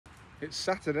It's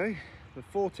Saturday, the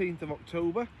 14th of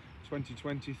October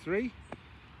 2023,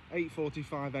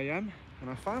 8:45 AM, and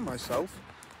I find myself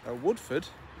at Woodford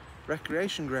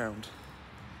Recreation Ground.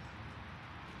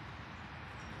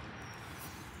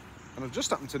 And I've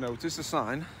just happened to notice a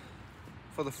sign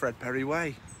for the Fred Perry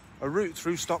Way, a route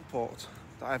through Stockport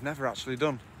that I've never actually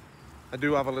done. I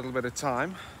do have a little bit of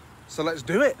time, so let's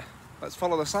do it. Let's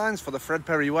follow the signs for the Fred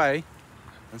Perry Way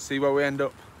and see where we end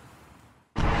up.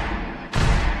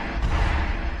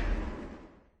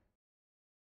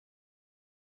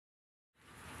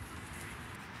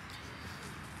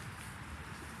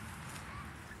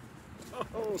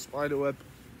 Oh, spiderweb.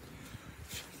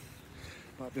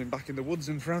 Like being back in the woods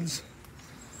in France.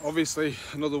 Obviously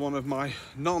another one of my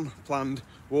non-planned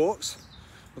walks,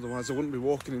 otherwise I wouldn't be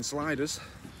walking in sliders.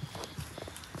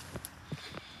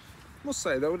 Must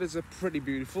say though, it is a pretty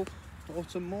beautiful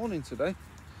autumn morning today.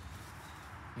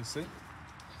 You see?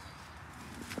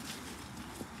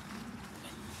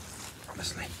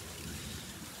 Honestly,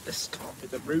 this can't be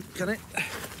the route, can it?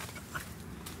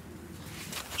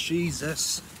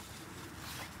 Jesus.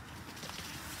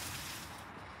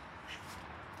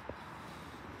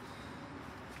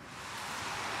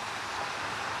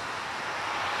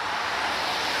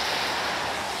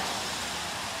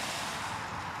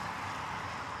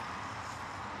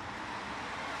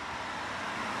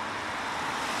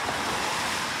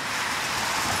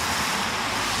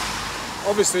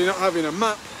 Obviously, not having a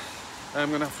map, I'm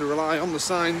going to have to rely on the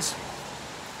signs,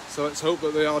 so let's hope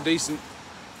that they are decent.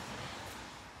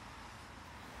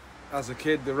 As a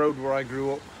kid, the road where I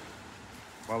grew up,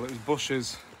 well, it was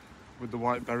bushes with the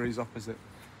white berries opposite.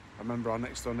 I remember our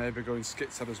next door neighbour going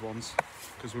skits at us once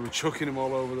because we were chucking them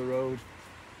all over the road.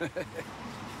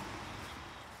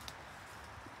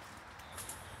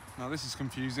 Now this is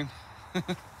confusing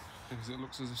because it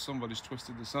looks as if somebody's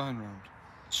twisted the sign round.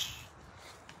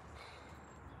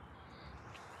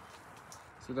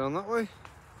 So down that way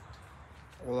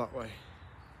or that way?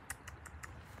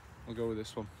 I'll go with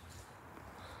this one.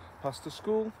 Past the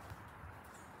school,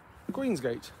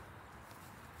 Queensgate.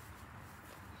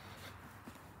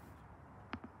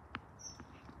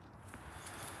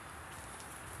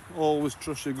 Always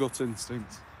trust your gut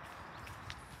instinct.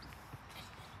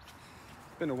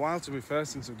 Been a while, to be fair,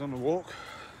 since I've done a walk.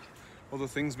 Other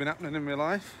things been happening in my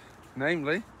life,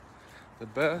 namely the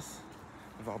birth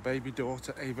of our baby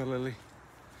daughter Ava Lily.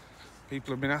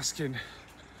 People have been asking,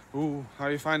 ooh, how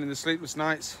are you finding the sleepless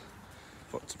nights?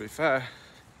 But to be fair,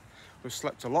 we've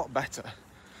slept a lot better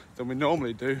than we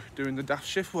normally do doing the daft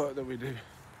shift work that we do.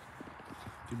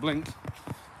 If you blink,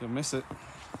 you'll miss it.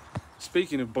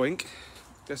 Speaking of blink,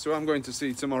 guess who I'm going to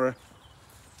see tomorrow?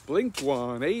 Blink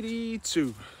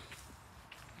 182.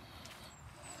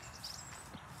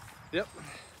 Yep,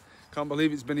 can't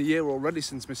believe it's been a year already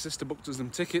since my sister booked us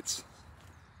them tickets.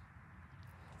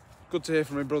 Good to hear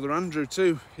from my brother Andrew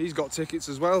too. He's got tickets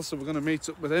as well, so we're going to meet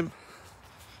up with him.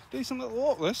 Decent little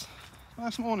walk this.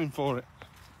 Nice morning for it.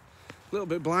 A little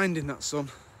bit blinding, that sun.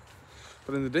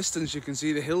 But in the distance you can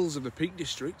see the hills of the Peak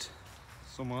District.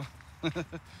 Somewhere.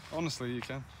 Honestly, you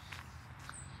can.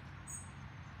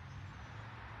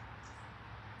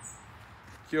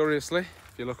 Curiously,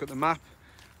 if you look at the map,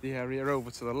 the area over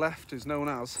to the left is known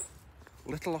as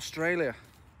Little Australia.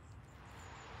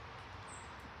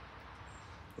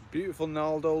 A beautiful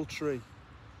gnarled old tree.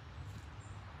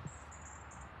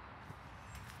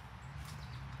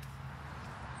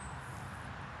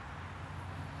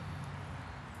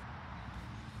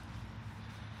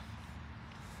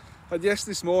 And yes,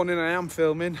 this morning I am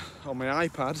filming on my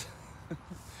iPad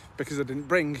because I didn't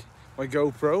bring my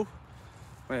GoPro,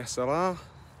 my SLR,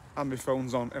 and my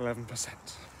phone's on 11%.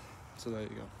 So there you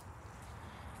go.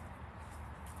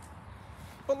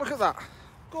 But look at that,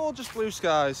 gorgeous blue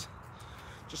skies.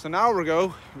 Just an hour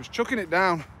ago, it was chucking it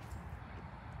down.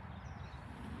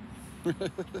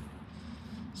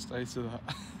 Stay to that.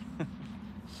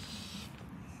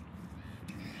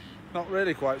 Not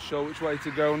really quite sure which way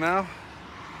to go now.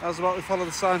 How's about we follow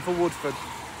the sign for Woodford?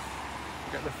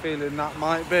 Get the feeling that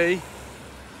might be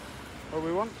what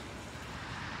we want.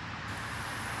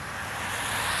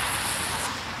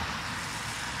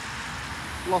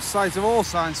 Lost sight of all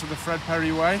signs for the Fred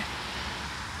Perry Way.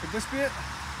 Could this be it?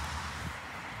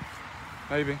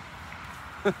 Maybe.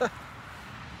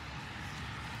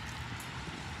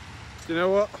 You know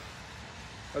what?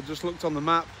 I just looked on the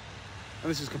map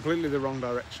and this is completely the wrong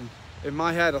direction. In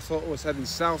my head I thought I was heading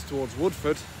south towards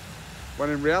Woodford, when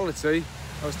in reality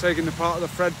I was taking the part of the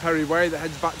Fred Perry Way that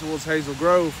heads back towards Hazel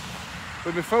Grove.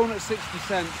 With my phone at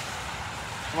 6%,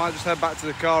 I might just head back to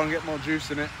the car and get more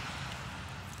juice in it.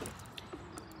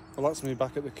 Well, that's me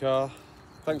back at the car.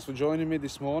 Thanks for joining me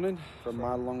this morning from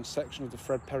my long section of the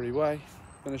Fred Perry Way.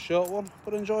 Been a short one,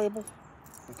 but enjoyable.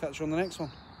 I'll catch you on the next one.